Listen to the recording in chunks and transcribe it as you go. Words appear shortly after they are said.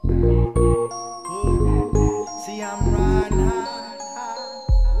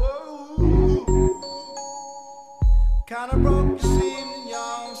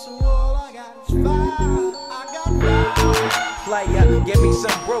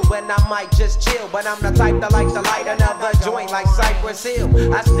some brew and I might just chill. But I'm the type that like to light another joint like Cypress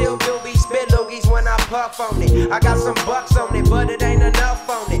Hill. I still do be spit loogies when I puff on it. I got some bucks on it, but it ain't enough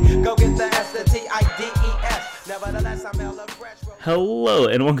on it. Go get the S-T-I-D-E-S. Nevertheless, I'm hella fresh. Hello,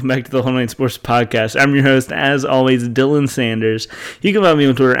 and welcome back to the Whole Night Sports Podcast. I'm your host, as always, Dylan Sanders. You can find me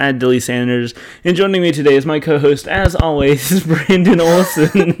on Twitter at Dilly Sanders. And joining me today is my co-host, as always, Brandon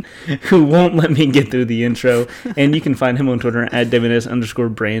Olson, who won't let me get through the intro. And you can find him on Twitter at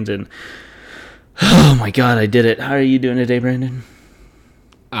WNS_Brandon. Oh my god, I did it. How are you doing today, Brandon?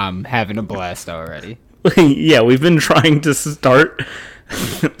 I'm having a blast already. Yeah, we've been trying to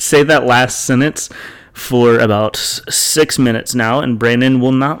say that last sentence for about 6 minutes now, and Brandon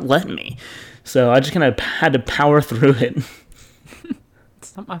will not let me. So I just kind of had to power through it.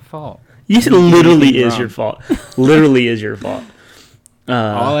 It's not my fault. It literally is your fault. Literally is your fault.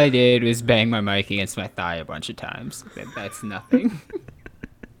 All I did was bang my mic against my thigh a bunch of times. That's nothing.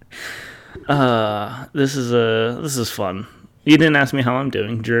 This is fun. You didn't ask me how I'm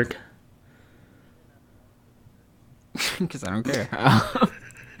doing, jerk. Because I don't care.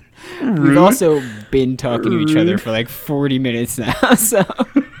 We've also been talking to each other for like 40 minutes now, so...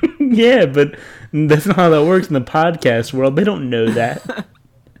 Yeah, but that's not how that works in the podcast world. They don't know that.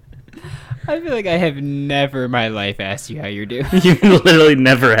 I feel like I have never in my life asked you how you're doing. You literally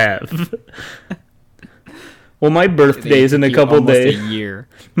never have. Well, my birthday's in a couple days. A year.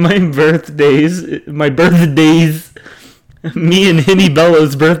 My birthdays, me and Henny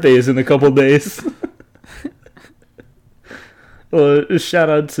Bella's birthday is in a couple days. Well, shout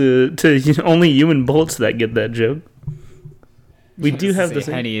out to only you and Bolts that get that joke. We do have the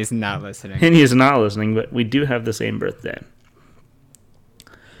same. Henny is not listening. Henny is not listening, but we do have the same birthday.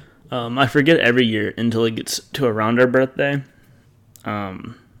 I forget every year until it gets to around our birthday.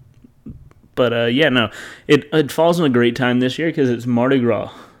 It falls on a great time this year because it's Mardi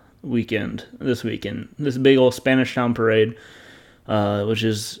Gras weekend this weekend. This big old Spanish Town parade, which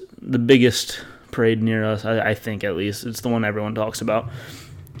is the biggest parade near us, I think, at least. It's the one everyone talks about.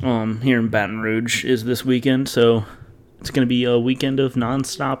 Here in Baton Rouge is this weekend, so it's going to be a weekend of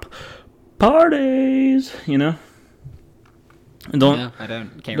nonstop parties, you know? No, I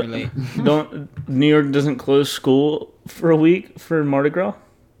can't relate. New York doesn't close school for a week for Mardi Gras?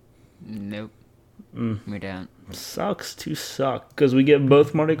 Nope. We don't. Sucks to suck, because we get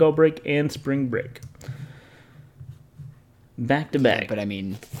both Mardi Gras break and spring break. Back to back. Yeah, but I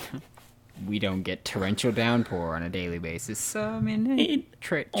mean... We don't get torrential downpour on a daily basis, so I mean, it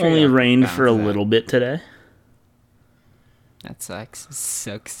only rained for a little bit today. That sucks.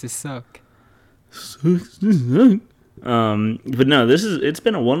 Sucks to suck. But no, it's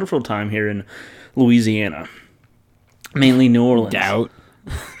been a wonderful time here in Louisiana, mainly New Orleans. Doubt.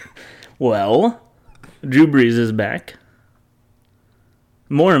 Well, Drew Brees is back.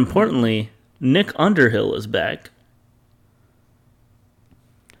 More importantly, Nick Underhill is back.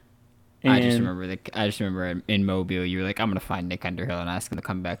 I just remember in Mobile, you were like, I'm going to find Nick Underhill and ask him to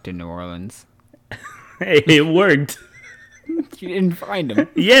come back to New Orleans. Hey, it worked. You didn't find him.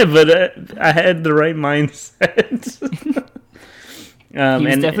 Yeah, but I had the right mindset. He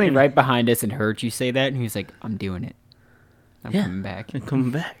was definitely right behind us and heard you say that, and he was like, I'm doing it. I'm coming back. I'm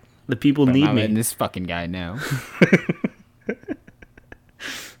coming back. The people need me. I'm letting this fucking guy know.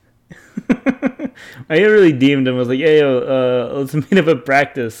 I really deemed him. I was like, "Hey, let's meet up at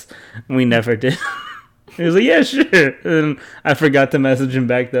practice." We never did. He was like, "Yeah, sure." And I forgot to message him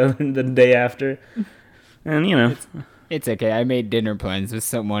back the day after. And you know, it's okay. I made dinner plans with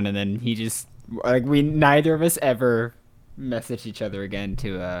someone, and then he just neither of us ever messaged each other again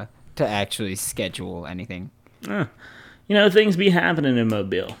to actually schedule anything. You know, things be happening in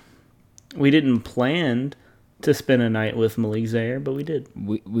Mobile. We didn't plan to spend a night with Malik Zaire, but we did.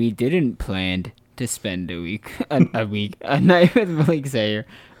 We didn't plan to spend a night with Malik Zaire.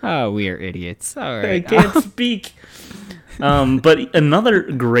 Oh, we are idiots. All right. I can't speak. But another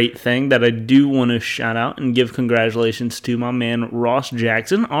great thing that I do want to shout out and give congratulations to my man Ross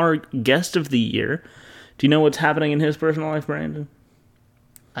Jackson, our guest of the year. Do you know what's happening in his personal life, Brandon?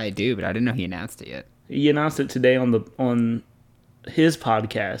 I do, but I didn't know he announced it yet. He announced it today on his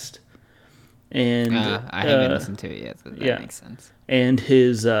podcast. And I haven't listened to it yet, so that makes sense. And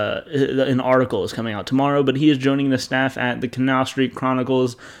an article is coming out tomorrow, but he is joining the staff at the Canal Street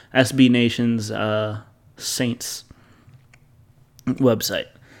Chronicles, SB Nation's Saints website.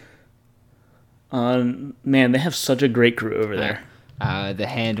 Man, they have such a great crew over there. The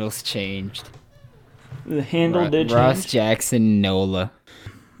handle's changed. The handle did change. Ross Jackson Nola.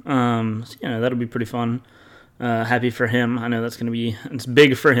 So, that'll be pretty fun. Happy for him. I know it's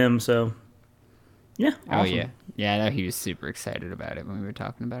big for him, so, Yeah. Awesome. Oh yeah, yeah. I know he was super excited about it when we were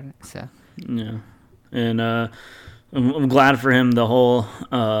talking about it. So Yeah, and I'm glad for him. The whole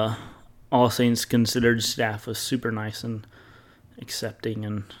All Saints Considered staff was super nice and accepting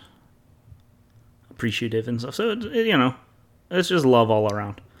and appreciative and stuff. So it's just love all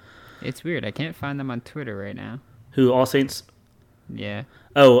around. it's weird. I can't find them on Twitter right now. Who All Saints? Yeah.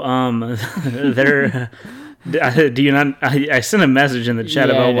 Oh, they're. Do you not? I sent a message in the chat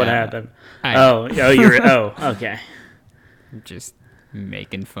Yeah, about what no. happened. I- You're. Oh, okay. I'm just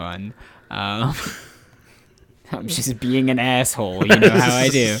making fun. I'm just being an asshole. You know how I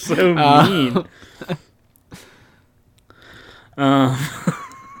do. So mean.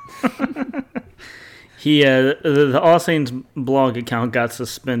 The All Saints blog account got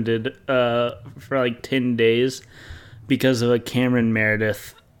suspended for like 10 days because of a Cameron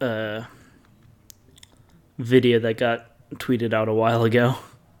Meredith video that got tweeted out a while ago.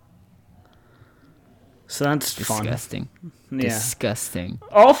 So that's Disgusting. fun. Yeah. Disgusting.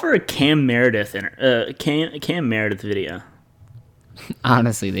 All for a Cam Meredith Cam Meredith video.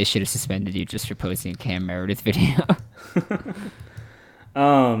 Honestly, they should have suspended you just for posting a Cam Meredith video.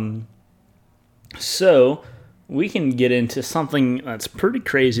 So we can get into something that's pretty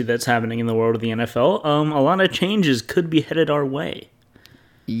crazy that's happening in the world of the NFL. A lot of changes could be headed our way.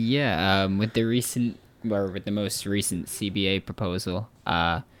 Yeah, with the most recent CBA proposal,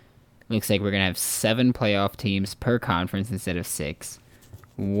 looks like we're gonna have 7 playoff teams per conference instead of 6,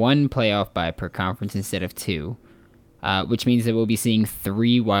 1 playoff bye per conference instead of 2, which means that we'll be seeing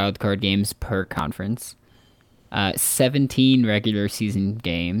 3 wildcard games per conference, 17 regular season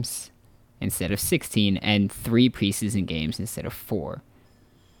games instead of 16, and 3 preseason games instead of 4.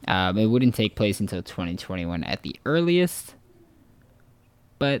 It wouldn't take place until 2021 at the earliest.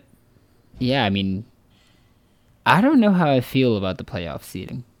 But, yeah, I mean, I don't know how I feel about the playoff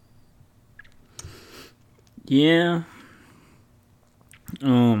seeding. Yeah.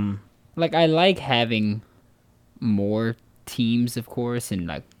 Like, I like having more teams, of course, and,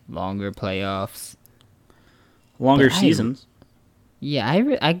 like, longer playoffs. Longer But seasons. Yeah,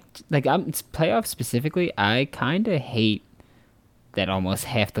 I playoffs specifically, I kind of hate that almost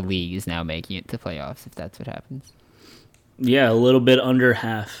half the league is now making it to playoffs, if that's what happens. Yeah, a little bit under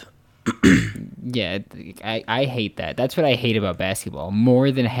half. Yeah, I hate that. That's what I hate about basketball.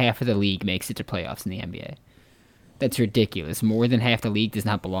 More than half of the league makes it to playoffs in the NBA. That's ridiculous. More than half the league does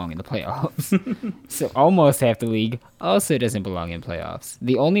not belong in the playoffs. So almost half the league also doesn't belong in playoffs.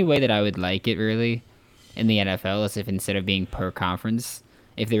 The only way that I would like it, really, in the NFL is if instead of being per conference,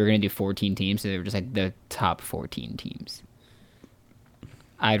 if they were going to do 14 teams, so they were just like the top 14 teams.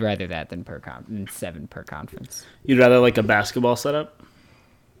 I'd rather that than 7 per conference. You'd rather like a basketball setup?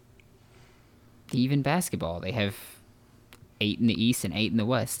 Even basketball, they have 8 in the East and 8 in the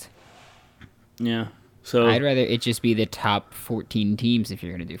West. Yeah. So I'd rather it just be the top 14 teams if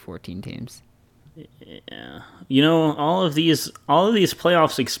you're going to do 14 teams. yeah. All of these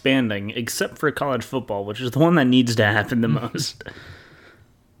playoffs expanding, except for college football, which is the one that needs to happen the most.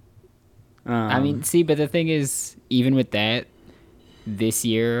 I mean, see, but the thing is, even with that, this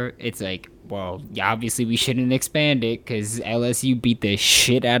year, it's like, well, obviously we shouldn't expand it because LSU beat the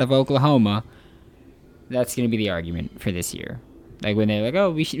shit out of Oklahoma. That's going to be the argument for this year. Like when they're like,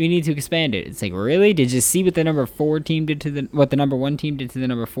 "Oh, we need to expand it." It's like, really? Did you see what the number 4 team did to what the number 1 team did to the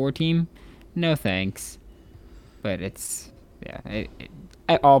number 4 team? No thanks. But it's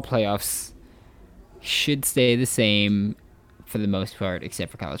all playoffs should stay the same for the most part,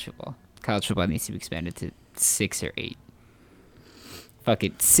 except for college football. College football needs to be expanded to 6 or 8. Fuck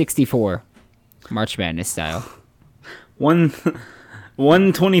it, 64, March Madness style.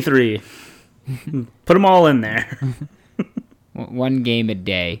 123. Put them all in there. 1 game a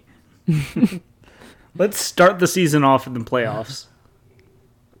day. Let's start the season off in the playoffs.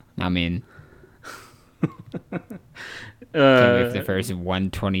 I mean, can't wait for the first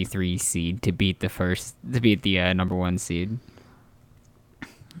 123 seed to beat the number 1 seed.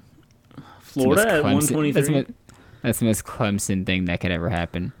 Florida at 123. That's the most Clemson thing that could ever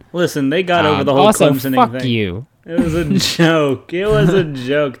happen. Listen, they got over the whole Clemsoning fuck thing. You. It was a joke. It was a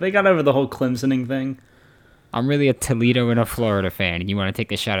joke. They got over the whole Clemsoning thing. I'm really a Toledo and a Florida fan, and you want to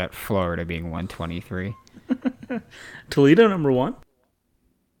take a shot at Florida being 123. Toledo number 1?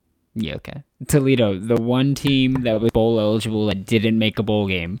 Yeah, okay. Toledo, the one team that was bowl eligible that didn't make a bowl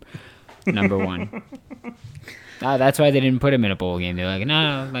game, number 1. That's why they didn't put them in a bowl game. They're like,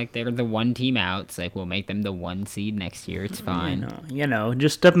 no, like they're the 1 team out. It's like, we'll make them the 1 seed next year. It's fine.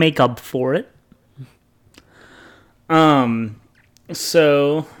 Just to make up for it.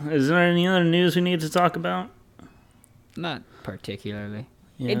 So, is there any other news we need to talk about? Not particularly.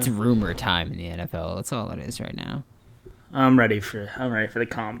 It's rumor time in the NFL. That's all it is right now. I'm ready for the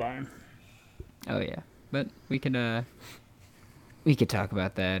combine. Oh yeah, but we could talk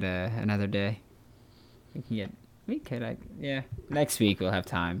about that another day. Next week we'll have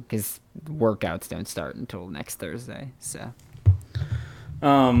time because workouts don't start until next Thursday. So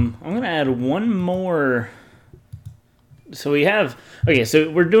I'm gonna add one more. So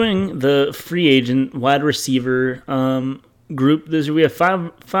we're doing the free agent wide receiver group. We have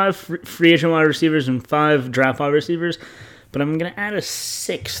five free agent wide receivers and 5 draft wide receivers, but I'm gonna add a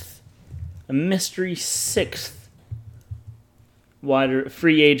mystery sixth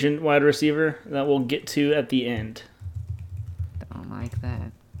free agent wide receiver that we'll get to at the end. Don't like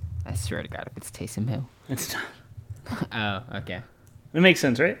that. I swear to God, if it's Taysom Hill. It's not. Oh, okay. It makes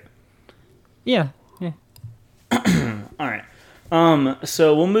sense, right? Yeah. All right.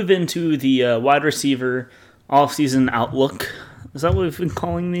 So we'll move into the wide receiver offseason outlook. Is that what we've been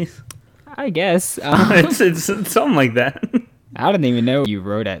calling these? I guess. It's something like that. I didn't even know you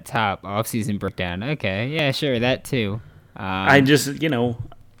wrote at top offseason breakdown. Okay, yeah, sure, that too. I just,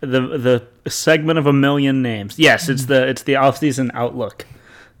 the segment of a million names. Yes, it's the offseason outlook,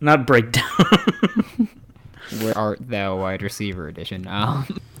 not breakdown. Where art thou, wide receiver edition?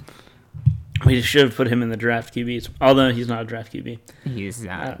 We should have put him in the draft QBs, although he's not a draft QB. He's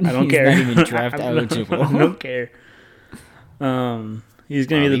not. I don't care. He's not even draft eligible. I don't care. He's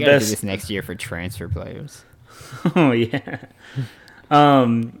gonna be the best. Do this next year for transfer players. Oh yeah.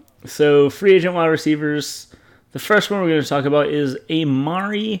 So free agent wide receivers. The first one we're going to talk about is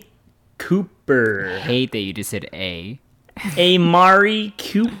Amari Cooper. I hate that you just said A. Amari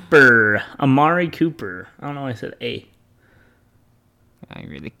Cooper. Amari Cooper. I don't know why I said A. I'm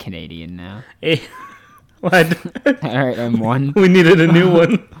really Canadian now. A. What? All right, I'm one. We needed a new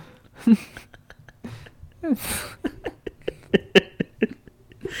one.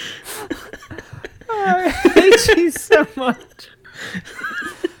 I hate you so much.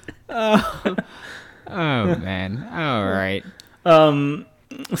 Oh man. All right.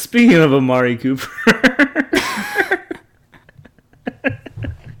 Speaking of Amari Cooper.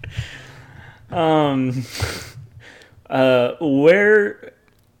 Where?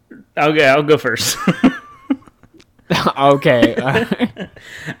 Okay, I'll go first. Okay.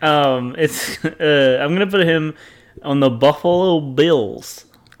 It's I'm gonna put him on the Buffalo Bills.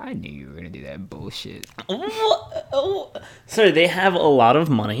 I knew you were gonna do that bullshit. Sorry, they have a lot of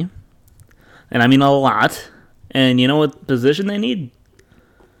money, and I mean a lot. And you know what position they need?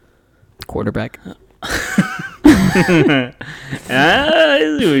 Quarterback. I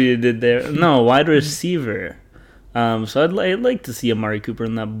see what you did there. No, wide receiver. So I'd like to see Amari Cooper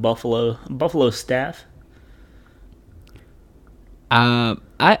in that Buffalo staff.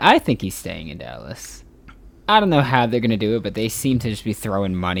 I think he's staying in Dallas. I don't know how they're gonna do it, but they seem to just be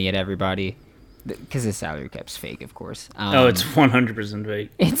throwing money at everybody because the salary cap's fake, of course. It's 100%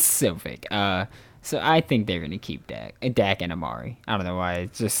 fake. It's so fake. So I think they're gonna keep Dak and Amari. I don't know why I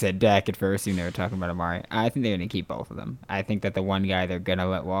just said Dak at first, even though we're talking about Amari. I think they're gonna keep both of them. I think that the one guy they're gonna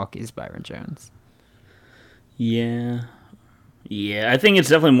let walk is Byron Jones. Yeah. I think it's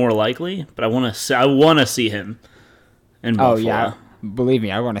definitely more likely, but I want to see him in Buffalo. Oh yeah, believe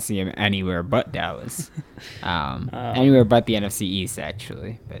me, I want to see him anywhere but Dallas. Anywhere but the NFC East,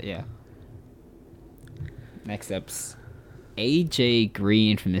 actually. But yeah. Next up's AJ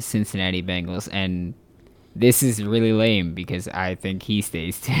Green from the Cincinnati Bengals, and this is really lame because I think he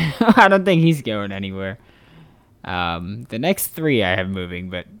stays too. I don't think he's going anywhere. The next 3 I have moving,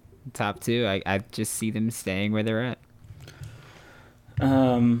 but top 2, I just see them staying where they're at.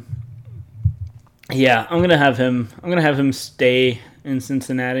 Yeah, I'm gonna have him stay in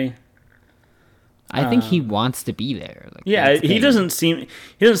Cincinnati. I think he wants to be there. Yeah, he doesn't seem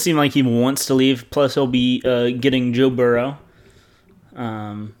like he wants to leave. Plus, he'll be getting Joe Burrow.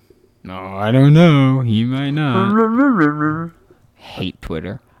 No, I don't know. He might not. Hate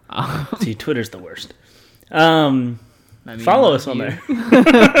Twitter. See, Twitter's the worst. Follow us on there.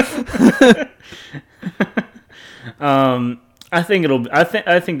 I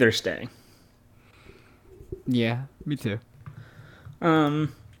think they're staying. Yeah, me too.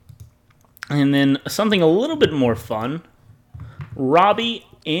 And then something a little bit more fun. Robbie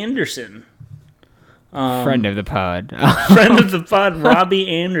Anderson. Friend of the pod. Friend of the pod, Robbie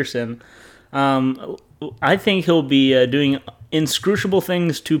Anderson. I think he'll be doing inscrutable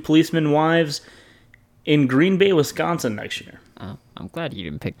things to policemen' wives in Green Bay, Wisconsin next year. Oh, I'm glad you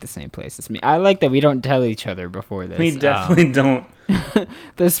didn't pick the same place as me. I like that we don't tell each other before this. We definitely don't.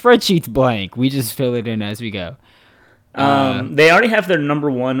 The spreadsheet's blank. We just fill it in as we go. They already have their number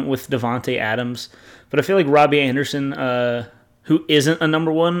 1 with Devontae Adams, but I feel like Robbie Anderson who isn't a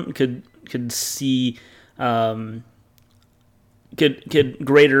number one could see could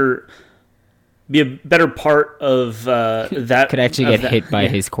greater be a better part of that could actually get hit by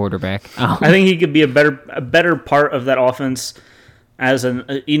his quarterback. I think he could be a better part of that offense as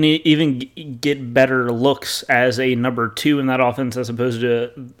even get better looks as a number 2 in that offense as opposed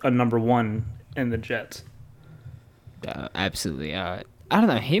to a number 1 in the Jets. Absolutely. I don't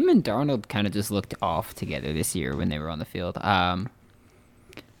know. Him and Darnold kind of just looked off together this year when they were on the field.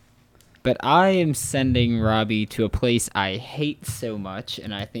 But I am sending Robbie to a place I hate so much,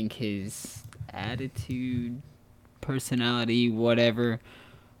 and I think his attitude, personality, whatever,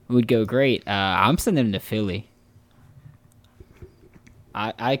 would go great. I'm sending him to Philly.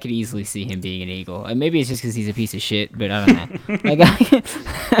 I could easily see him being an Eagle. And maybe it's just because he's a piece of shit, but I don't know.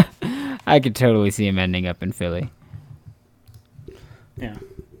 I could totally see him ending up in Philly. Yeah.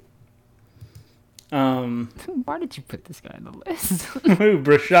 Why did you put this guy on the list? Who,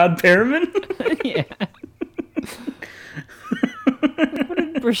 Brashad Perriman? Yeah. What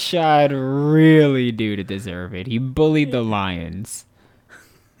did Brashad really do to deserve it? He bullied the Lions.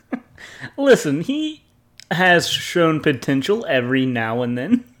 Listen, he has shown potential every now and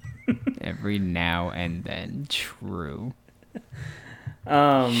then. Every now and then. True.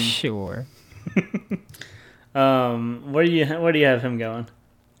 Sure. Where do you have him going?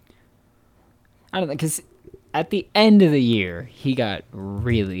 I don't know, because at the end of the year, he got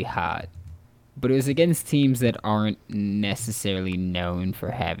really hot. But it was against teams that aren't necessarily known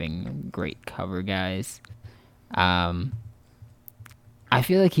for having great cover guys. I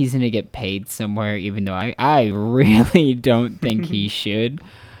feel like he's going to get paid somewhere, even though I really don't think he should.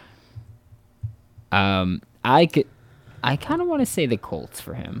 I kind of want to say the Colts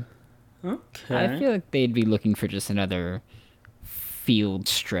for him. Okay. I feel like they'd be looking for just another field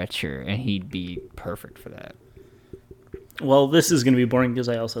stretcher, and he'd be perfect for that. Well, this is going to be boring because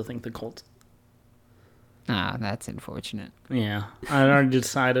I also think the Colts. That's unfortunate. Yeah, I already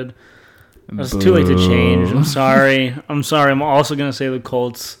decided. It's too late to change. I'm sorry. I'm also going to say the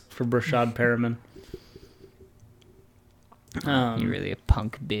Colts for Brashad Perriman. You're really a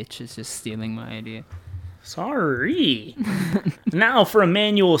punk bitch. It's just stealing my idea. Sorry. Now for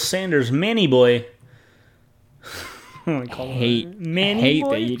Emmanuel Sanders, Manny Boy. Hate Manny Boy?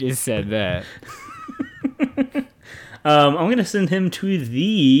 that you just said that. I'm going to send him to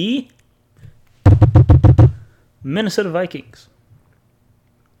the Minnesota Vikings.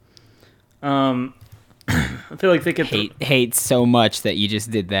 I feel like they could hate so much that you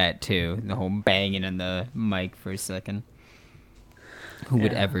just did that too. The whole banging on the mic for a second. Who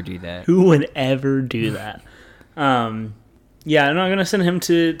would ever do that? Who would ever do that? Yeah, I'm going to send him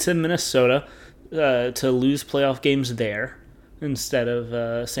to Minnesota to lose playoff games there instead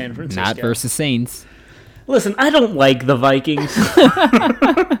of San Francisco. Not versus Saints. Listen, I don't like the Vikings.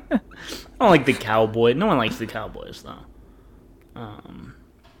 I don't like the Cowboys. No one likes the Cowboys, though.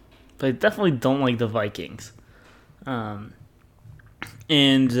 But I definitely don't like the Vikings. And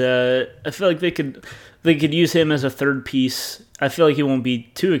I feel like they could use him as a third piece. I feel like he won't be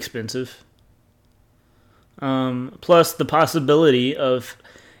too expensive. Plus, the possibility of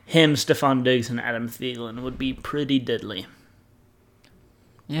him, Stephon Diggs, and Adam Thielen would be pretty deadly.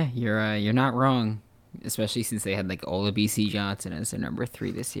 Yeah, you're not wrong. Especially since they had like Olabisi Johnson as their number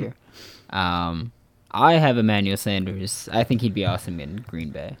 3 this year. I have Emmanuel Sanders. I think he'd be awesome in Green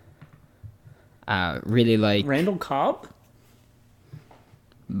Bay. Really like Randall Cobb?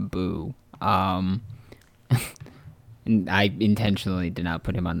 Boo. And I intentionally did not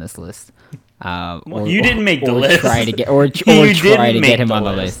put him on this list. You didn't make the list. Try to get him on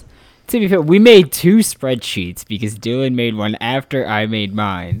the list. To be fair, we made 2 spreadsheets because Dylan made one after I made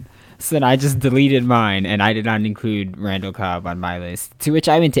mine. So then I just deleted mine, and I did not include Randall Cobb on my list, to which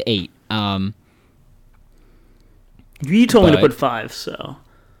I went to 8. You told me to put 5, so...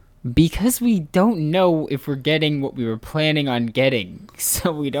 Because we don't know if we're getting what we were planning on getting,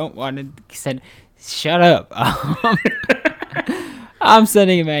 so we don't want to send... Shut up. I'm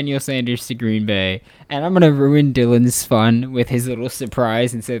sending Emmanuel Sanders to Green Bay, and I'm going to ruin Dylan's fun with his little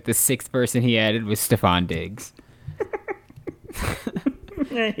surprise and say that the 6th person he added was Stephon Diggs.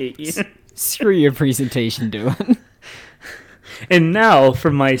 I hate you. Screw your presentation, Dylan. And now for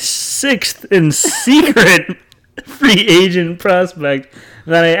my 6th and secret free agent prospect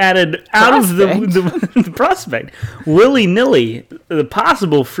that I added out of the prospect. Willy-nilly, the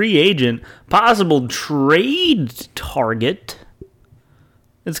possible free agent, possible trade target.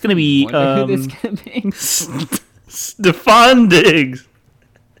 It's going to be... Who this gonna be? Stephon Diggs.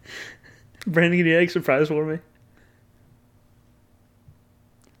 Brandon, can you make a surprise for me?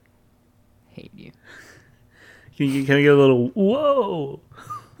 Hate you. Can I get a little whoa?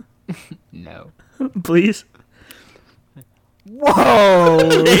 No. Please? Whoa!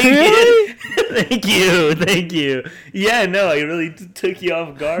 Really? Thank you. Yeah, no, I really took you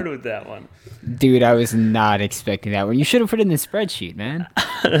off guard with that one. Dude, I was not expecting that one. You should have put it in the spreadsheet, man.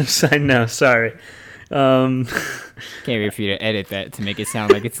 I know, sorry. Can't wait for you to edit that to make it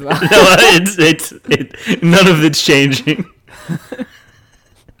sound like it's live. No, it's none of it's changing.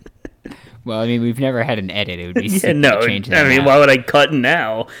 Well, I mean, we've never had an edit. It would be changing. I mean, why would I cut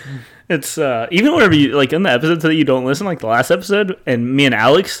now? It's even whenever you like in the episodes that you don't listen, like the last episode, and me and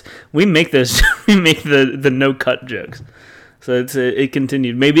Alex, we make the no cut jokes. So it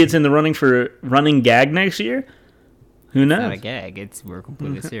continued. Maybe it's in the running for running gag next year. Who knows? It's not a gag. We're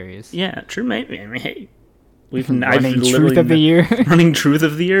completely serious. Yeah, true. Maybe. I mean, hey, running truth of the year. Running truth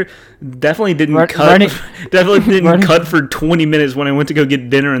of the year. Definitely didn't cut. Definitely didn't cut for 20 minutes when I went to go get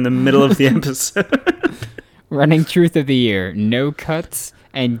dinner in the middle of the episode. Running truth of the year. No cuts.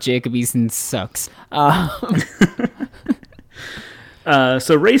 And Jacob Eason sucks.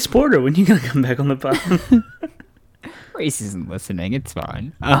 So Race Porter, when you gonna come back on the pod? Race isn't listening. It's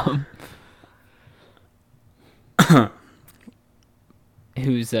fine.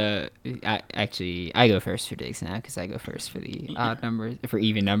 Who's actually I go first for Diggs now because I go first for the odd numbers for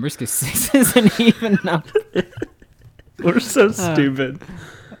even numbers because 6 is an even number. We're so stupid.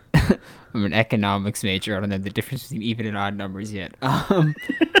 I'm an economics major. I don't know the difference between even and odd numbers yet. I'm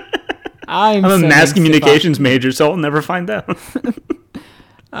a mass communications major, so I'll never find out.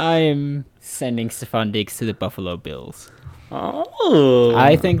 I am sending Stephon Diggs to the Buffalo Bills. Oh,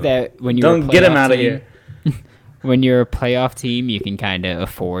 I think that when you don't get him out of here. When you're a playoff team, you can kind of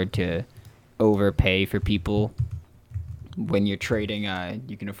afford to overpay for people. When you're trading,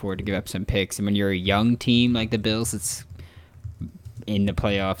 you can afford to give up some picks. And when you're a young team like the Bills, it's in the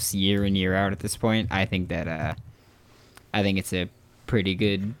playoffs year in year out at this point. I think that I think it's a pretty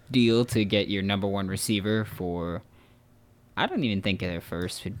good deal to get your number one receiver for. I don't even think their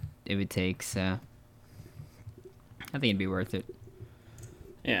first it would take. So I think it'd be worth it.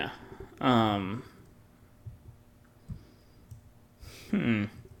 Yeah.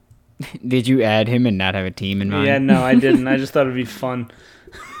 Did you add him and not have a team in mind? Yeah, no, I didn't. I just thought it'd be fun.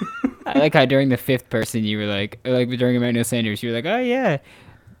 I like how during the fifth person you were like during Emmanuel Sanders, you were like, oh yeah,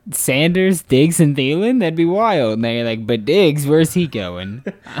 Sanders, Diggs, and Thielen? That'd be wild. And then you're like, but Diggs, where's he going?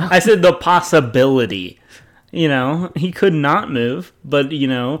 I said the possibility. You know, he could not move, but, you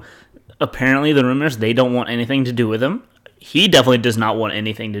know, apparently the rumors, they don't want anything to do with him. He definitely does not want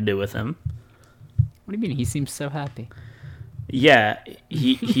anything to do with him. What do you mean? He seems so happy. Yeah,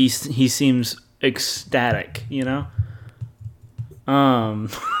 he seems ecstatic, you know? You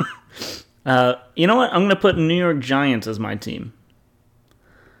know what? I'm going to put New York Giants as my team.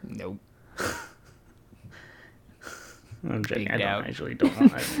 Nope. I'm joking. I don't.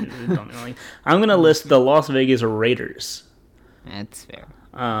 I'm going to list the Las Vegas Raiders. That's fair.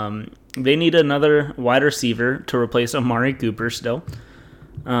 They need another wide receiver to replace Amari Cooper still.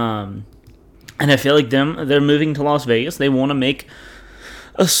 And I feel like they're moving to Las Vegas. They want to make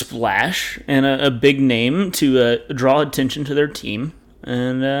a splash and a big name to draw attention to their team.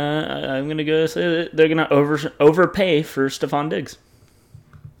 And I'm going to go say that they're going to overpay for Stephon Diggs.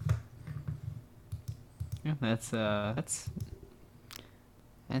 Yeah, that's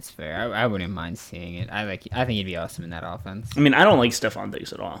fair. I wouldn't mind seeing it. I think he'd be awesome in that offense. I mean, I don't like Stephon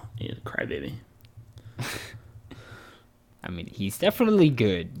Diggs at all. He's a crybaby. I mean, he's definitely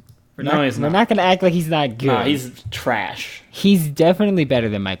good. We're not going to act like he's not good. No, he's trash. He's definitely better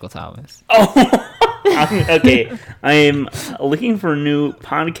than Michael Thomas. Oh, okay. I am looking for a new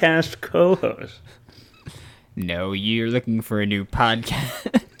podcast co-host. No, you're looking for a new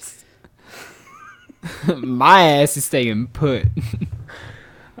podcast. My ass is staying put.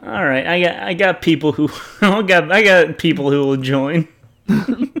 All right, I got people who I got people who will join.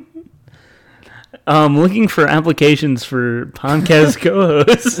 Looking for applications for podcast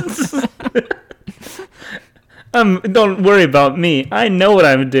co-hosts. Don't worry about me. I know what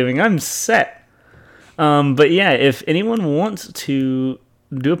I'm doing. I'm set. But yeah, if anyone wants to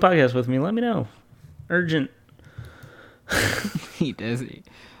do a podcast with me, let me know. Urgent. He does.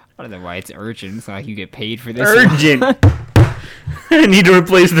 I don't know why it's urgent. It's not like you get paid for this. Urgent. I need to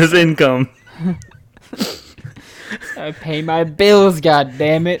replace this income. I pay my bills,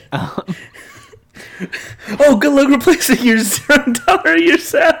 goddammit. Oh, good luck replacing your $0 of your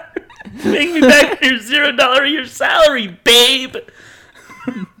salary. Make me back your $0 of your salary, babe.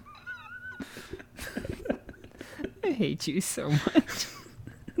 I hate you so much.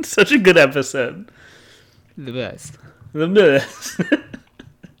 It's such a good episode. The best. The best.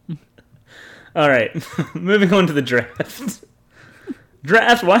 All right, moving on to the draft.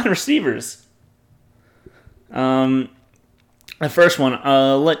 Draft wide receivers. The first one,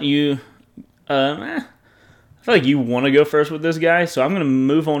 let you. I feel like you want to go first with this guy, so I'm going to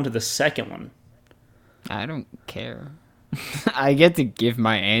move on to the second one. I don't care. I get to give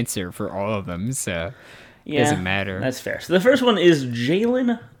my answer for all of them, so it doesn't matter. That's fair. So the first one is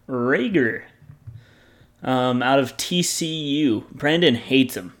Jalen Reagor, out of TCU. Brandon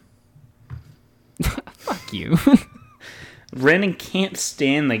hates him. Fuck you. Brandon can't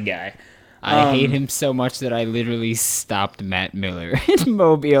stand the guy. I hate him so much that I literally stopped Matt Miller in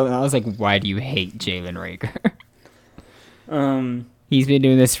Mobile, and I was like, why do you hate Jalen Reagor? He's been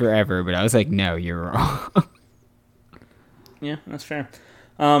doing this forever, but I was like, no, you're wrong. Yeah, that's fair.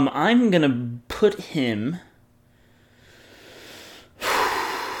 I'm going to put him...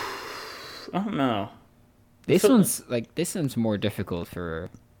 I don't know. This one's more difficult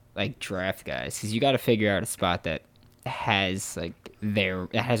for like draft guys because you got to figure out a spot that has a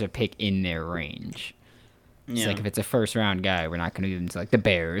pick in their range. Yeah. It's like if it's a first round guy, we're not going to give him to like the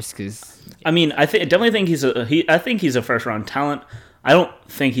Bears because. I mean, I definitely think he's a first round talent. I don't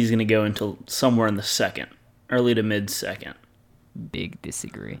think he's going to go until somewhere in the second, early to mid second. Big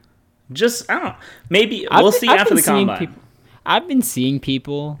disagree. Just I don't know. Maybe we'll see after the combine. I've been seeing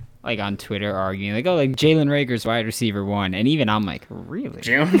people like on Twitter arguing like, oh, like Jalen Reagor's wide receiver 1, and even I'm like, really?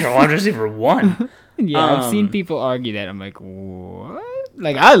 Jalen wide receiver 1? Yeah, I've seen people argue that. I'm like, what?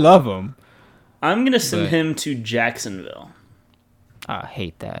 Like, I love him. I'm gonna send him to Jacksonville. I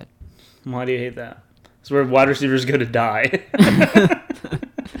hate that. Why do you hate that? It's where wide receivers go to die.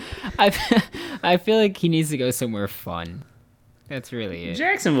 I feel like he needs to go somewhere fun. That's really it.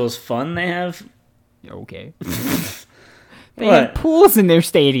 Jacksonville's fun. They have... Okay. They have pools in their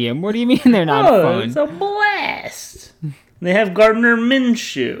stadium. What do you mean they're not fun? It's a blast. They have Gardner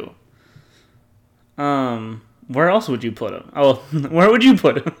Minshew. Where else would you put him? Oh, where would you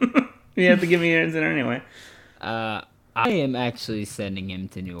put him? You have to give me your answer anyway. I am actually sending him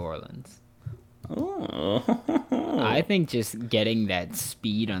to New Orleans. Oh. I think just getting that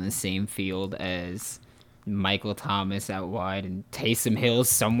speed on the same field as Michael Thomas out wide and Taysom Hill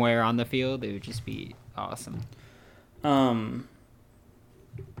somewhere on the field, it would just be awesome. I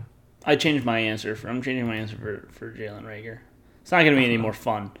changed my answer. I'm changing my answer for Jalen Reagor. It's not going to be any more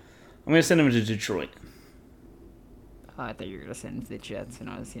fun. I'm going to send him to Detroit. Oh, I thought you were going to send him to the Jets, and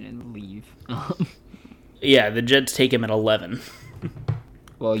I was going to leave. Yeah, the Jets take him at 11.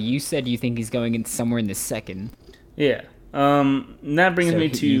 Well, you said you think he's going in somewhere in the second. Yeah. That brings me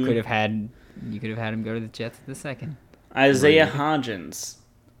to... You could have had him go to the Jets at the second. Isaiah Hodgins,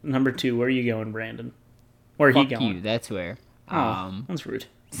 number 2. Where are you going, Brandon? Where he going? You, that's where. That's rude.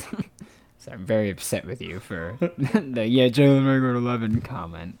 So I'm very upset with you for the Jalen Reagor at 11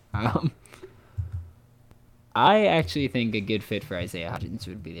 comment. I actually think a good fit for Isaiah Hodgins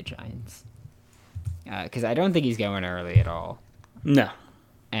would be the Giants. Because I don't think he's going early at all. No.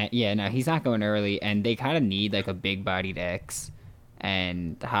 No, he's not going early, and they kind of need like a big-bodied X,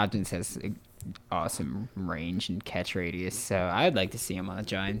 and Hodgins has awesome range and catch radius, so I'd like to see him on the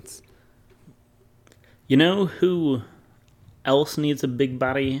Giants. You know who else needs a big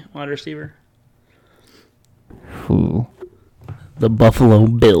body wide receiver? Who? The Buffalo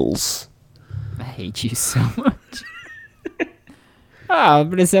Bills. I hate you so much. I'm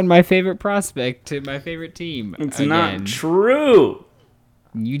going to send my favorite prospect to my favorite team. It's not true.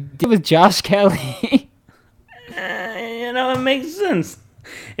 You did with Josh Kelly. It makes sense.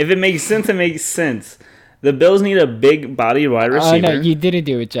 If it makes sense, it makes sense. The Bills need a big body wide receiver. Oh, no, you didn't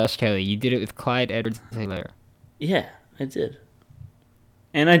do it with Josh Kelly. You did it with Clyde Edwards-Helaire. Yeah, I did.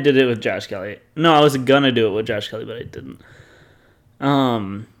 And I did it with Josh Kelly. No, I was going to do it with Josh Kelly, but I didn't.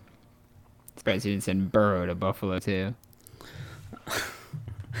 Surprised you didn't send Burrow to Buffalo, too.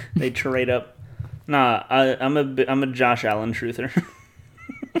 They trade up. Nah, I'm a Josh Allen truther.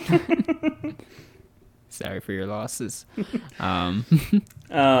 Sorry for your losses. No,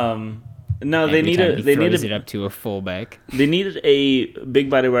 they need it up to a fullback. They needed a big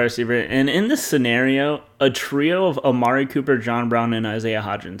body wide receiver, and in this scenario, a trio of Amari Cooper, John Brown, and Isaiah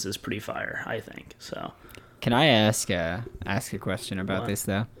Hodgins is pretty fire, I think. So, can I ask a question about this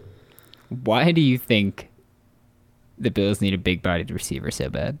though? Why do you think the Bills need a big bodied receiver so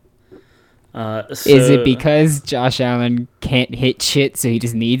bad? Is it because Josh Allen can't hit shit, so he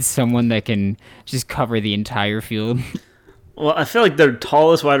just needs someone that can just cover the entire field? Well, I feel like their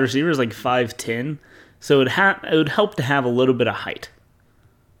tallest wide receiver is like 5'10", so it would help to have a little bit of height.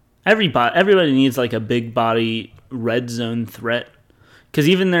 Everybody needs like a big body red zone threat, because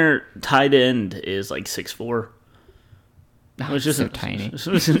even their tight end is like 6'4". Which is so tiny.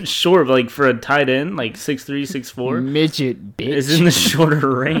 Short, like for a tight end, like 6'3", 6'4". Midget bitch. Is in the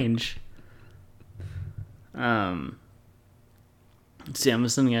shorter range. See, I'm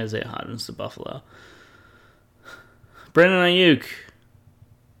sending Isaiah Hodgins to Buffalo. Brandon Ayuk.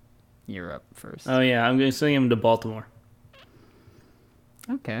 You're up first. Oh yeah, I'm going to send him to Baltimore.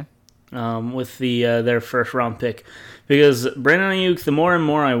 Okay. With their first round pick, because Brandon Ayuk, the more and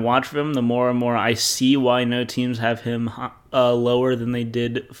more I watch of him, the more and more I see why no teams have him lower than they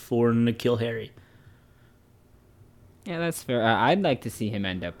did for N'Keal Harry. Yeah, that's fair. I'd like to see him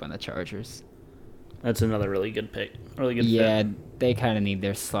end up on the Chargers. That's another really good pick. Really good. Yeah, fit. they kind of need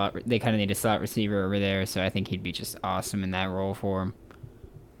their slot. They kind of need a slot receiver over there, so I think he'd be just awesome in that role for him.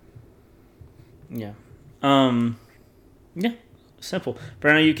 Yeah. Yeah. Simple.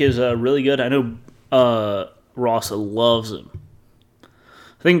 Brandon Ayuk is really good. I know Ross loves him.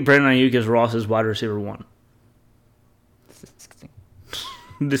 I think Brandon Ayuk is Ross's wide receiver 1. Disgusting.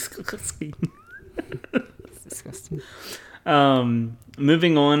 Disgusting. It's disgusting.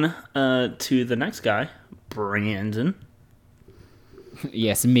 Moving on to the next guy, Brandon.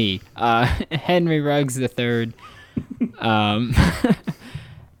 Yes, me. Henry Ruggs III.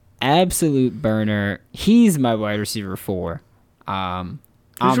 Absolute burner. He's my wide receiver 4.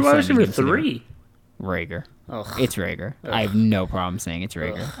 Who's your wide receiver 3? Rager. Ugh. It's Rager. Ugh. I have no problem saying it's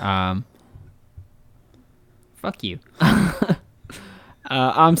Rager. Fuck you.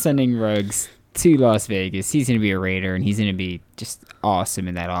 I'm sending Ruggs to Las Vegas. He's going to be a Raider, and he's going to be just awesome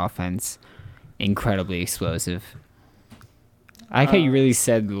in that offense. Incredibly explosive. I like how you really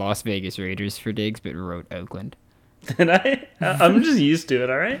said Las Vegas Raiders for Diggs, but wrote Oakland. Did I? I'm just used to it,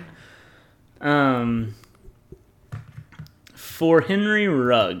 all right? For Henry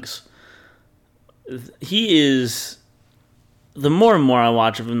Ruggs, he is... The more and more I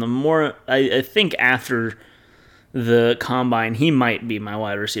watch of him, the more... I think after the Combine, he might be my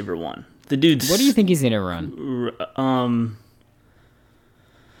wide receiver 1. The dude's... What do you think he's going to run?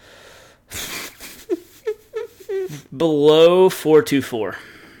 Below 4.24.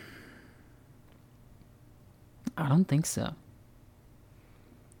 I don't think so.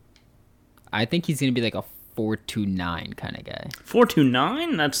 I think he's going to be like a 4.29 kind of guy.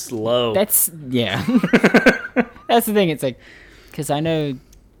 4.29? That's low. Yeah. That's the thing. It's like, because I know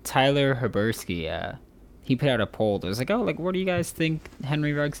Tyler Habersky, he put out a poll that was like, oh, like, what do you guys think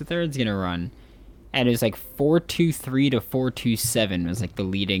Henry Ruggs III is going to run? And it was like 4.23 to 4.27 was like the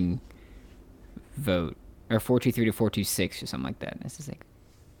leading vote. Or 4.23 to 4.26 or something like that. And it's just like,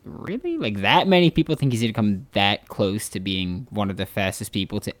 really? Like, that many people think he's going to come that close to being one of the fastest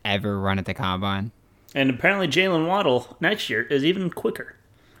people to ever run at the Combine? And apparently Jalen Waddle next year is even quicker.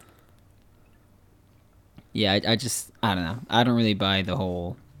 Yeah, I don't know. I don't really buy the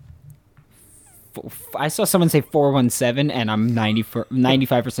whole... I saw someone say 4.17, and I'm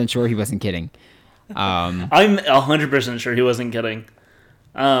 95% sure he wasn't kidding. I'm 100% sure he wasn't kidding.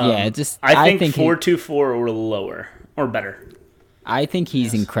 I think 4.24 or lower, or better. I think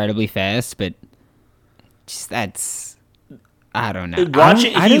he's incredibly fast, but just that's... I don't know.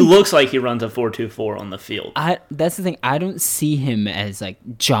 He looks like he runs a 4.24 on the field. That's the thing. I don't see him as, like,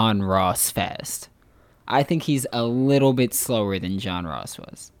 John Ross fast. I think he's a little bit slower than John Ross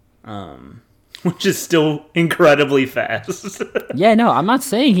was. Which is still incredibly fast. Yeah, no, I'm not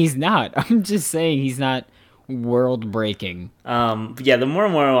saying he's not. I'm just saying he's not world-breaking. Yeah, the more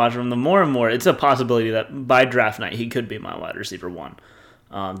and more I watch him, the more and more it's a possibility that by draft night he could be my wide receiver 1.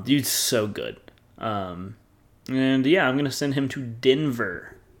 Dude's so good. And yeah, I'm going to send him to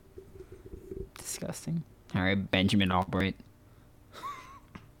Denver. Disgusting. All right, Benjamin Albright.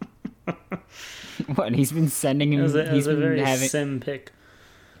 What, he's been sending him... He's a very sim pick.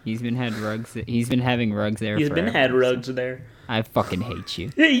 He's been having Ruggs there. He's been had Ruggs there. I fucking hate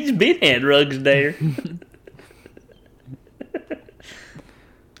you. Yeah, he's been had Ruggs there.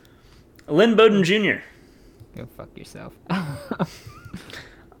 Lynn Bowden Jr. Go fuck yourself. I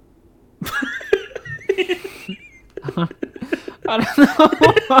don't know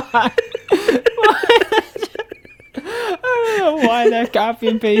why. I don't know why that copy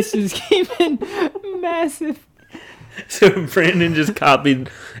and paste just came in massive. So Brandon just copied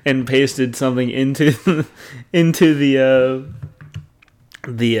and pasted something into the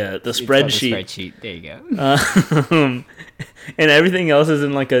spreadsheet. There you go. And everything else is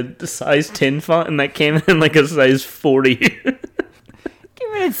in like a size 10 font, and that came in like a size 40. Give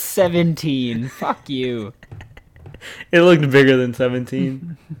it 17. Fuck you. It looked bigger than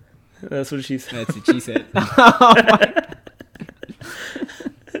 17. That's what she said. That's what she said.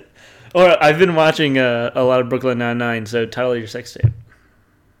 Or I've been watching a lot of Brooklyn Nine-Nine, so title your sex tape.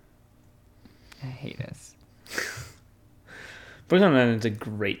 I hate us. Brooklyn Nine-Nine's a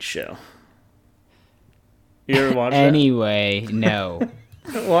great show. You ever watch Anyway, no.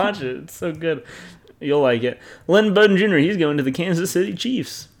 that? Watch it. It's so good. You'll like it. Lynn Bowden Jr., he's going to the Kansas City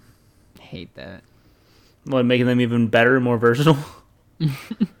Chiefs. Hate that. What, making them even better and more versatile?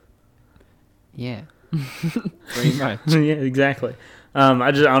 Yeah. Pretty much. Yeah, exactly.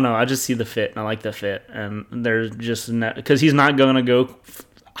 I don't know. I just see the fit, and I like the fit. And there's just... Because he's not going to go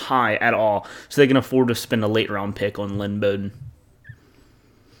high at all, so they can afford to spend a late-round pick on Lynn Bowden.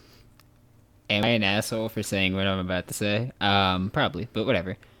 Am I an asshole for saying what I'm about to say? Probably, but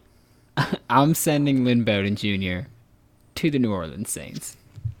whatever. I'm sending Lynn Bowden Jr. to the New Orleans Saints.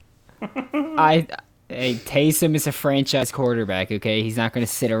 Taysom is a franchise quarterback, okay? He's not going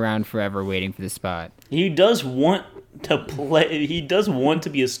to sit around forever waiting for the spot. He does want to play. He does want to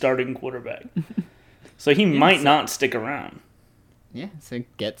be a starting quarterback. So he might not stick around. Yeah, so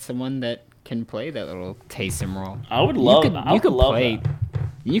get someone that can play that little Taysom role. I would love that.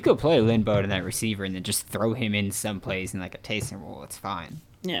 You could play Lynn Bowden, that receiver, and then just throw him in some plays in like a Taysom role. It's fine.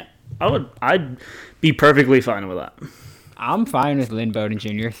 Yeah, I'd be perfectly fine with that. I'm fine with Lynn Bowden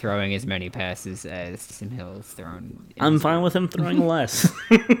Jr. throwing as many passes as Taysom Hill's thrown. I'm fine with him throwing less.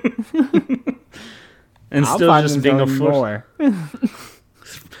 And I'm still fine just with being a throwing force. more.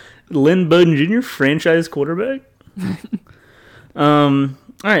 Lynn Bowden Jr., franchise quarterback? All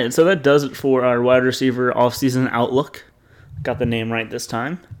right, so that does it for our wide receiver offseason outlook. Got the name right this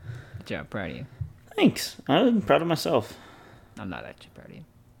time. Good job, proud of you. Thanks. I'm proud of myself. I'm not actually proud of you.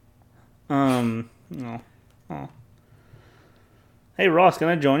 No. Oh. Hey, Ross, can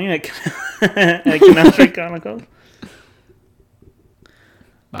I join you at Canal Street Chronicles?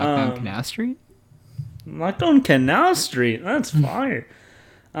 Locked on Canal Street? Locked on Canal Street. That's fire.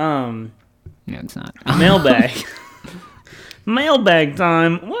 No, it's not. Mailbag. Mailbag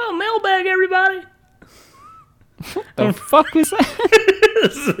time. Well, mailbag, everybody. What the fuck was that?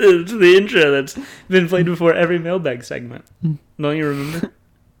 It's the intro that's been played before every mailbag segment. Don't you remember?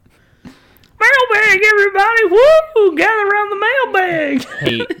 Mailbag, everybody! Woo! Gather around the mailbag.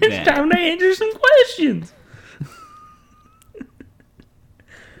 Hate It's that. time to answer some questions.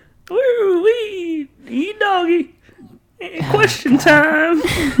 Woo wee! Eat doggy. Question time.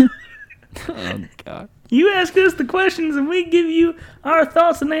 Oh, God. You ask us the questions and we give you our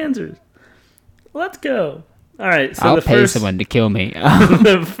thoughts and answers. Let's go. All right, so I'll pay someone to kill me.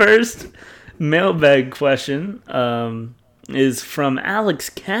 the first mailbag question is from Alex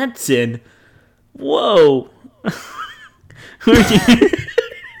Katzen. Whoa. Who are you?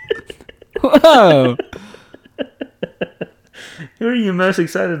 Whoa. Who are you most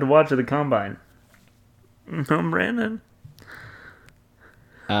excited to watch at the Combine? I'm Brandon.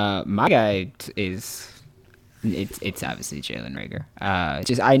 My guy is... It's obviously Jalen Reagor. I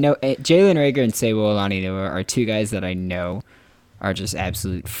know Jalen Reagor and Sebo Olanilewa are two guys that I know are just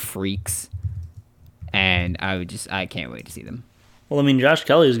absolute freaks, and I can't wait to see them. Well, I mean, Josh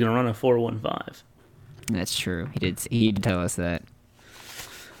Kelly is going to run a 4.15. That's true. He did tell us that.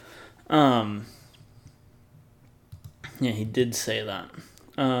 Yeah, he did say that.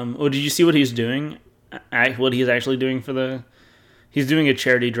 Oh, did you see what he's doing? What he's actually doing he's doing a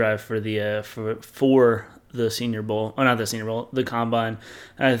charity drive for the for the Senior Bowl. Oh, not the Senior Bowl, the Combine.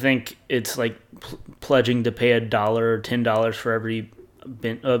 I think it's like pledging to pay $1 or $10 for every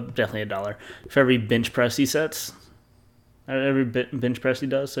definitely $1 for every bench press he sets. Every bench press he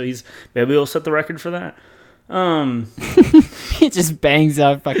does. So maybe he'll set the record for that. He just bangs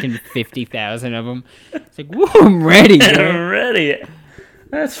out fucking 50,000 of them. It's like, woo, I'm ready, man. I'm ready.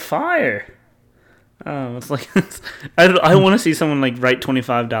 That's fire. It's like I want to see someone like write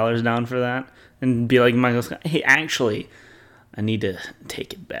 $25 down for that and be like Michael Scott. Hey, actually, I need to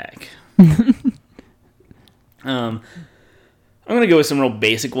take it back. I'm gonna go with some real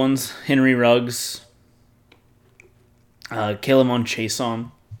basic ones. Henry Ruggs, K'Lavon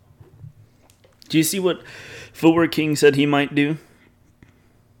Chaisson. Do you see what Footwork King said he might do?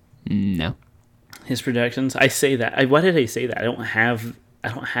 No. His projections. I say that. Why did I say that? I don't have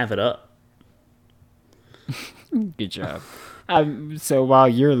it up. Good job. So while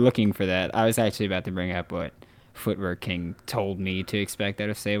you're looking for that, I was actually about to bring up what Footwork King told me to expect out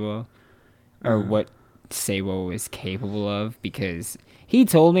of Sabo, or what Sabo is capable of, because he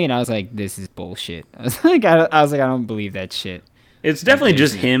told me and I was like, this is bullshit. I was like, I don't believe that shit. It's definitely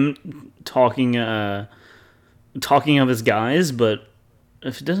just him talking of his guys, but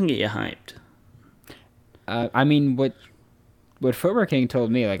if it doesn't get you hyped. I mean, what Footwork King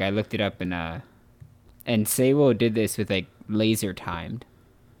told me, like I looked it up and Sabo did this with like laser timed.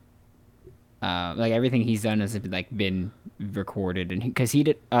 Like everything he's done has been recorded, and because he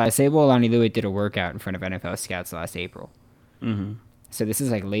did Sabo Olanilewa did a workout in front of NFL scouts last April, Mm-hmm. So this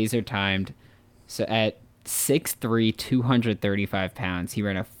is like laser timed. So at 6'3", 235 pounds, he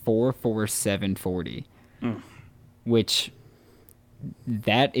ran a 4.4740, which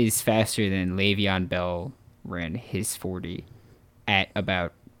that is faster than Le'Veon Bell ran his 40 at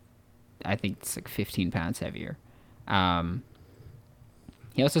about, I think it's like 15 pounds heavier.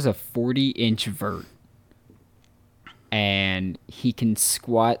 He also has a 40-inch vert, and he can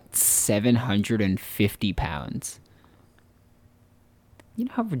squat 750 pounds. You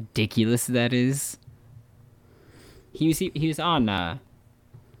know how ridiculous that is? He was on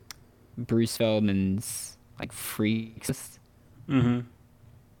Bruce Feldman's like freaks list. Mm-hmm.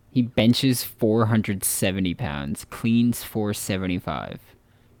 He benches 470 pounds, cleans 475.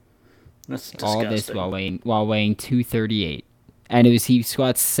 That's disgusting. All this while weighing 238, and he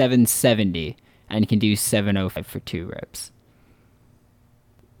squats 770 and can do 705 for 2 reps.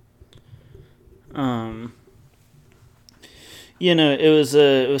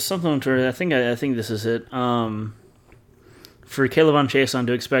 It was something to. I think this is it. For Caleb on Chason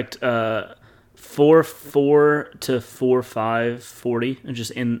to expect 4.4 to 4.5 40,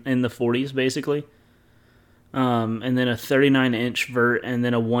 just in the 40s basically. And then a 39-inch vert, and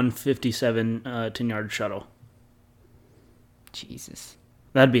then a 157 10-yard shuttle. Jesus,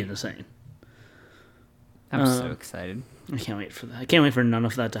 That'd be insane. I'm so excited. I can't wait for that. I can't wait for none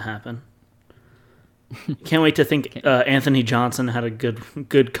of that to happen. Can't wait to think Anthony Johnson had a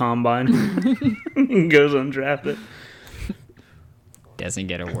good combine. Goes undrafted. Doesn't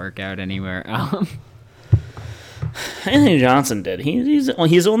get a workout anywhere. Anthony Johnson did. He's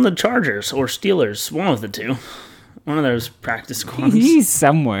on the Chargers or Steelers, one of the two. One of those practice squads. He's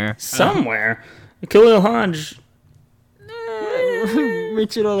somewhere. Somewhere. Khalil Hodge.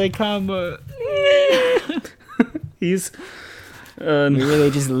 Richard Olakamba. He's. We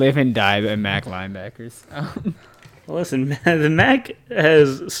really just live and die by Mac linebackers. Listen, the Mac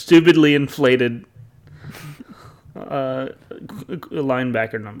has stupidly inflated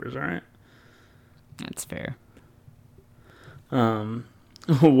linebacker numbers, all right? That's fair.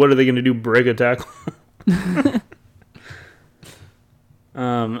 What are they going to do? Break a tackle?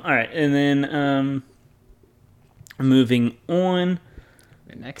 All right, and then moving on.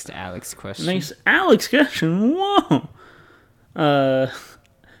 The next Alex question. Whoa.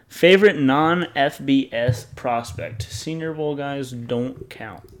 Favorite non-FBS prospect. Senior Bowl guys don't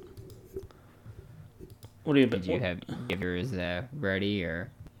count. What do you? Did you have yours ready or?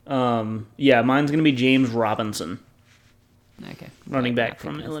 Yeah, mine's gonna be James Robinson. Okay. Running back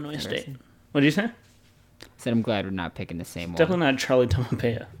from Illinois State. What did you say? Said I'm glad we're not picking the same one. Definitely not Charlie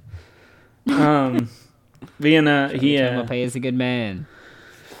Taumapea. Taumapea is a good man.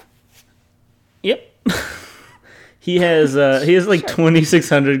 Yep. He has like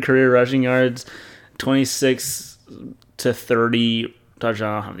 2,600 career rushing yards, 26 to 30 touchdowns.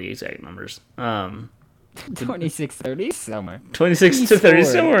 I don't have the exact numbers. 26-30 somewhere. 26 to 30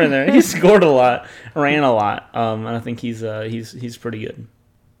 somewhere in there. He scored a lot, ran a lot. And I think he's pretty good.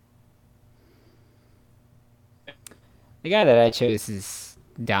 The guy that I chose is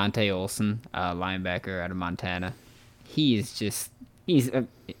Dante Olson, linebacker out of Montana. He's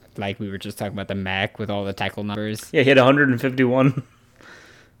like we were just talking about the Mac with all the tackle numbers. Yeah, he had 151,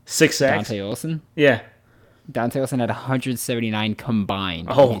 6 sacks. Dante Olson? Yeah. Dante Olson had 179 combined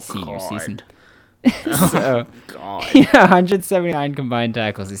in his senior season. So, God. Yeah, 179 combined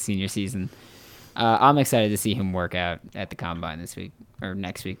tackles his senior season. I'm excited to see him work out at the combine this week or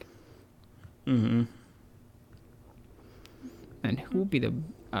next week. Mm-hmm. And who will be the?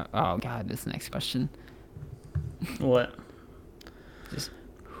 Oh God, this next question. What?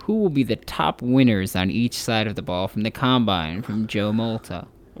 Who will be the top winners on each side of the ball from the combine? From Joe Malta.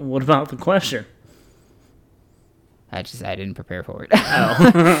 What about the question? I didn't prepare for it.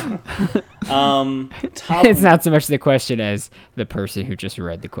 Oh. It's not so much the question as the person who just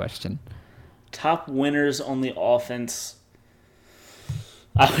read the question. Top winners on the offense.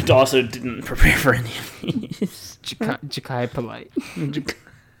 I also didn't prepare for any of these. Ja'Kai Polite.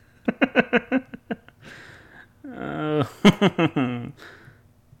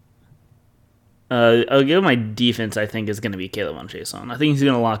 I'll give my defense. I think is going to be Caleb on Chason. I think he's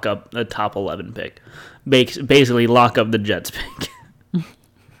going to lock up a top 11 pick, basically lock up the Jets pick.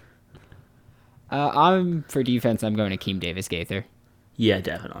 I'm for defense. I'm going to Akeem Davis Gaither. Yeah,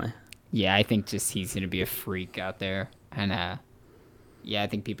 definitely. Yeah, I think just he's going to be a freak out there, and yeah, I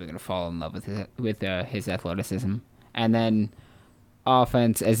think people are going to fall in love with his athleticism. And then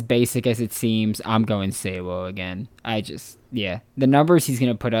offense, as basic as it seems, I'm going Sawo again. The numbers he's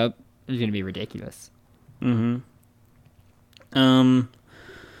going to put up are going to be ridiculous. Mm-hmm. I'm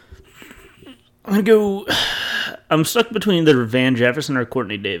going to go I'm stuck between either Van Jefferson or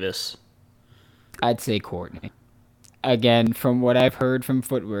Courtney Davis. I'd say Courtney. Again, from what I've heard from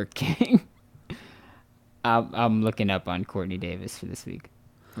Footwork King, I'm looking up on Courtney Davis for this week.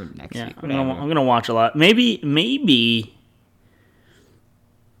 For next week. I'm gonna watch a lot. Maybe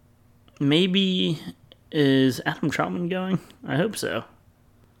is Adam Troutman going? I hope so.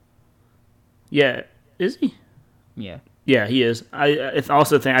 Yeah, is he? Yeah. Yeah, he is.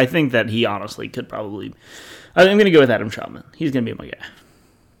 I think that he honestly could probably. I'm going to go with Adam Troutman. He's going to be my guy.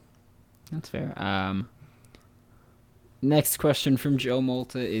 That's fair. Next question from Joe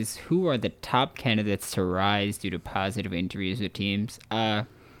Malta is: who are the top candidates to rise due to positive interviews with teams? I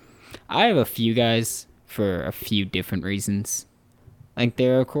have a few guys for a few different reasons. Like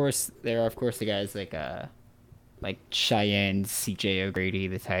there are of course the guys like Cheyenne, C.J. O'Grady,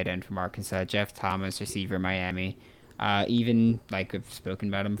 the tight end from Arkansas, Jeff Thomas, receiver Miami. Even like I've spoken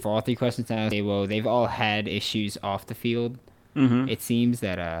about them for all three questions now. They've all had issues off the field. Mm-hmm. It seems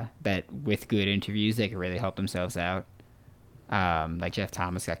that with good interviews they can really help themselves out. Like Jeff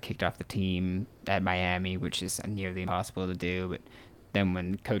Thomas got kicked off the team at Miami, which is nearly impossible to do. But then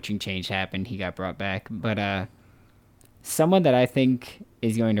when coaching change happened, he got brought back. But someone that I think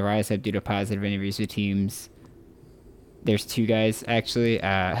is going to rise up due to positive interviews with teams. There's two guys, actually.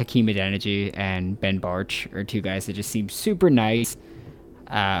 Hakeem Adeniji and Ben Barch are two guys that just seem super nice.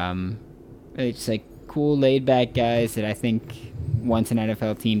 Really just like cool, laid-back guys that I think once an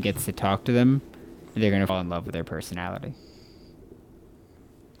NFL team gets to talk to them, they're going to fall in love with their personality.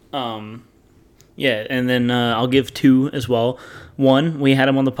 Yeah, and then I'll give two as well. One, we had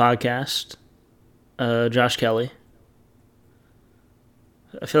him on the podcast, Josh Kelly.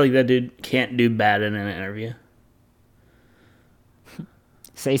 I feel like that dude can't do bad in an interview.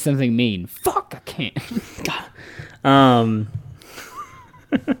 Say something mean. Fuck, I can't.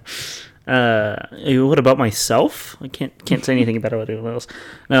 What about myself? I can't say anything about anyone else.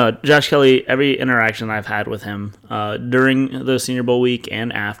 No, Josh Kelly, every interaction I've had with him during the Senior Bowl week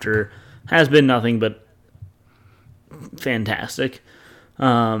and after has been nothing but fantastic.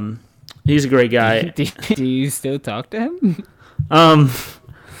 He's a great guy. Do you still talk to him?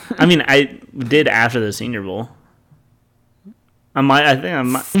 I mean, I did after the Senior Bowl. I think I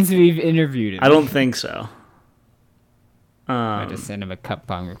might. Since we've interviewed him. I don't think so. I just send him a cup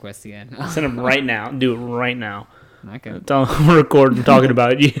pong request again. Send him right now. Do it right now. Okay. Tell him we're recording talking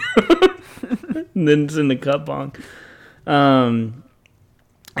about you. And then send the cup pong. And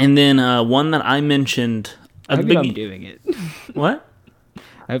then one that I mentioned. I hope you know I'm doing it. What?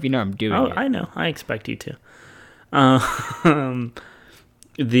 I hope you know I'm doing it. I know. I expect you to.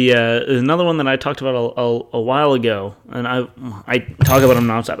 Another one that I talked about a while ago, and I talk about him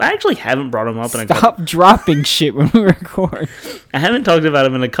nonstop. I actually haven't brought him up in a couple. Stop dropping shit when we record. I haven't talked about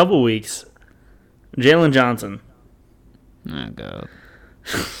him in a couple weeks. Jalen Johnson. Oh god.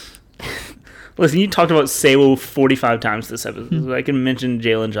 Listen, you talked about Sabo 45 times this episode. So I can mention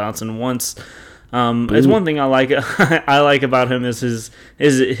Jalen Johnson once. It's one thing I like. I like about him is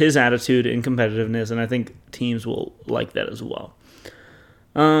his attitude and competitiveness, and I think teams will like that as well.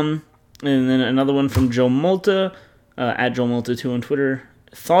 And then another one from Joe Malta, at Joe Malta 2 on Twitter.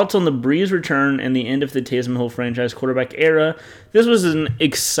 Thoughts on the Breeze return and the end of the Taysom Hill franchise quarterback era. This was an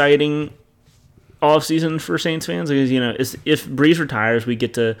exciting offseason for Saints fans because, if Breeze retires, we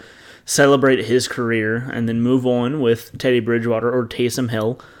get to celebrate his career and then move on with Teddy Bridgewater or Taysom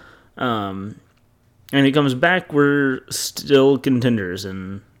Hill. And he comes back, we're still contenders,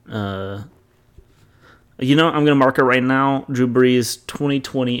 and I'm going to mark it right now. Drew Brees,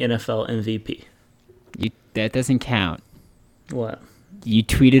 2020 NFL MVP. That doesn't count. What? You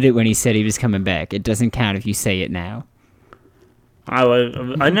tweeted it when he said he was coming back. It doesn't count if you say it now.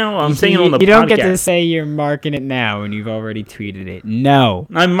 I know. I'm saying it on the podcast. You don't get to say you're marking it now when you've already tweeted it. No.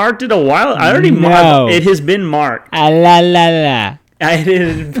 I marked it a while. I already marked it. It has been marked. Ah, la la la. It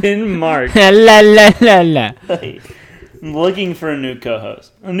has been marked. La la la la. I'm looking for a new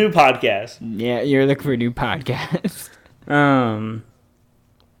co-host. A new podcast. Yeah, you're looking for a new podcast. Oh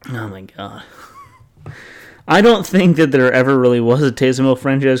my god. I don't think that there ever really was a Taysom Hill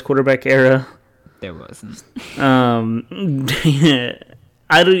franchise quarterback era. There wasn't.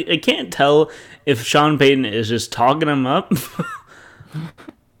 I can't tell if Sean Payton is just talking him up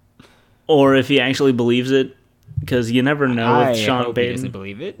or if he actually believes it, because you never know with Sean Payton. He doesn't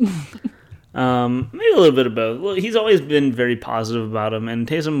believe it. Maybe a little bit of both. Well, he's always been very positive about him, and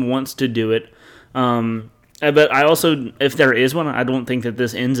Taysom wants to do it. But I also, if there is one, I don't think that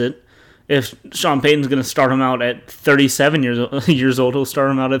this ends it. If Sean Payton's going to start him out at 37 years old, he'll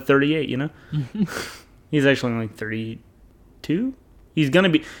start him out at 38, He's actually like 32. He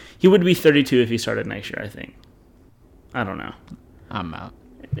would be 32 if he started next year, I think. I don't know. I'm out.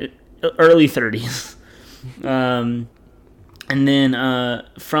 Early 30s. And then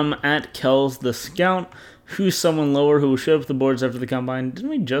from at Kells the Scout, who's someone lower who will show up at the boards after the combine? Didn't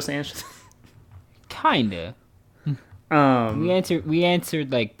we just answer that? Kinda. We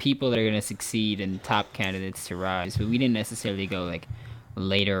answered like people that are gonna succeed and top candidates to rise, but we didn't necessarily go like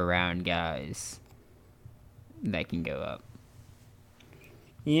later round guys that can go up.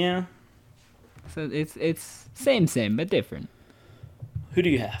 Yeah. So it's same but different. Who do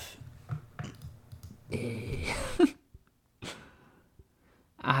you have?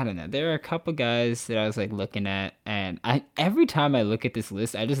 I don't know. There are a couple guys that I was like looking at, and every time I look at this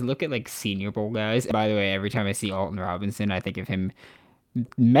list, I just look at like Senior Bowl guys. By the way, every time I see Alton Robinson, I think of him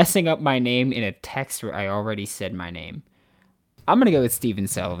messing up my name in a text where I already said my name. I'm gonna go with Steven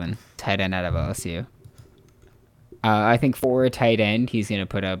Sullivan, tight end out of LSU. I think for a tight end, he's gonna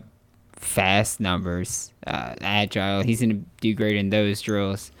put up fast numbers, agile. He's gonna do great in those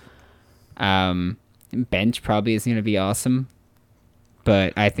drills. Bench probably is gonna be awesome.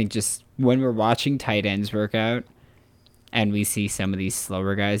 But I think just when we're watching tight ends work out and we see some of these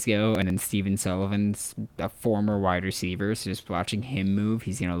slower guys go, and then Steven Sullivan's a former wide receiver, so just watching him move,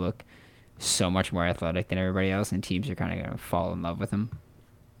 he's going to look so much more athletic than everybody else, and teams are kind of going to fall in love with him.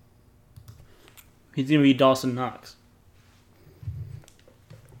 He's going to be Dawson Knox.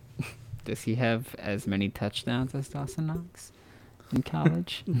 Does he have as many touchdowns as Dawson Knox in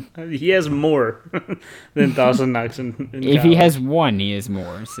college? He has more than Dawson Knox in college. If he has one, he has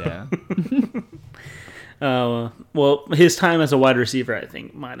more, so. Well, his time as a wide receiver, I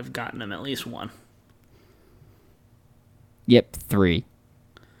think, might have gotten him at least one. Yep, 3.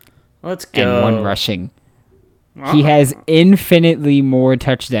 Let's go. And 1 rushing. He has infinitely more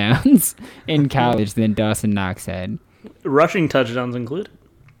touchdowns in college than Dawson Knox had. Rushing touchdowns included.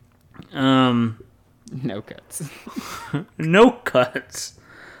 No cuts. No cuts.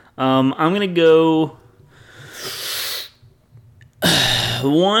 I'm going to go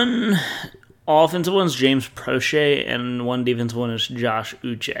 1 offensive one is James Prochet, and 1 defensive one is Josh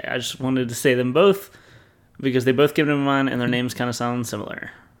Uche. I just wanted to say them both because they both came to mind and their names kind of sound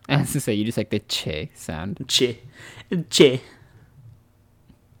similar. I was going to say, you just like the che sound. Che. Cheers.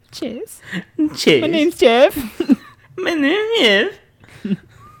 Cheers. My name's Jeff. My name is...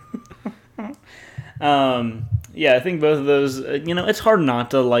 Yeah, I think both of those, it's hard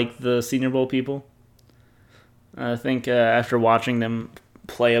not to like the Senior Bowl people. I think after watching them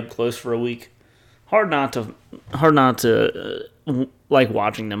play up close for a week, hard not to like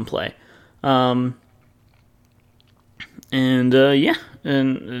watching them play. And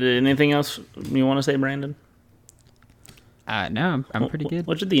anything else you want to say, Brandon? No, I'm pretty good.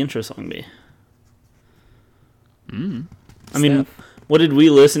 What should the intro song be? I mean, what did we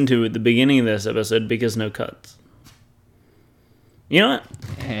listen to at the beginning of this episode? Because no cuts. You know what?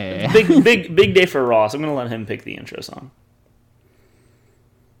 Big day for Ross. I'm gonna let him pick the intro song.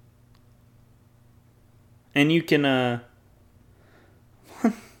 And you can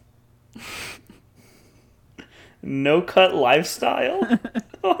No Cut Lifestyle?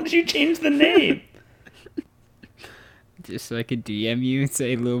 Why'd you change the name? Just so I could DM you and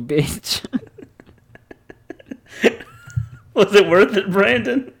say little bitch. Was it worth it,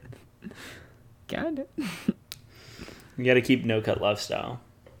 Brandon? Kinda. You gotta keep No Cut Lifestyle.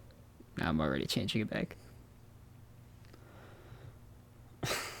 I'm already changing it back.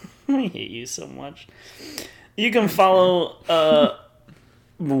 I hate you so much. You can follow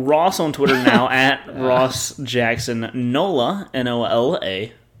Ross on Twitter now at Ross Jackson Nola, Nola.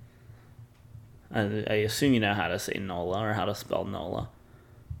 I assume you know how to say Nola or how to spell Nola.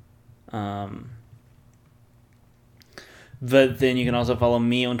 But then you can also follow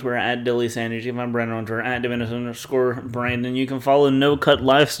me on Twitter at Dilly Sanders. You can find Brandon on Twitter at @Brandon. You can follow No Cut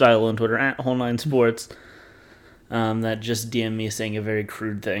Lifestyle on Twitter at Whole9 Sports. That just DM'd me saying a very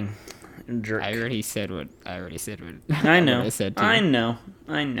crude thing. Jerk. I already said what I know. I said to you. I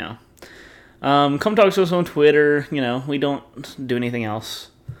know. Come talk to us on Twitter. We don't do anything else.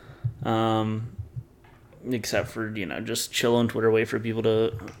 Except for, just chill on Twitter, wait for people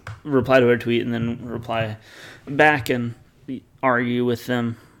to reply to our tweet and then reply back and argue with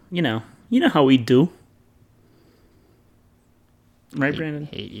them. You know how we do. Right, Brandon?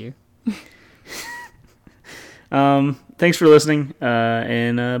 Hate you. Thanks for listening,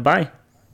 and bye.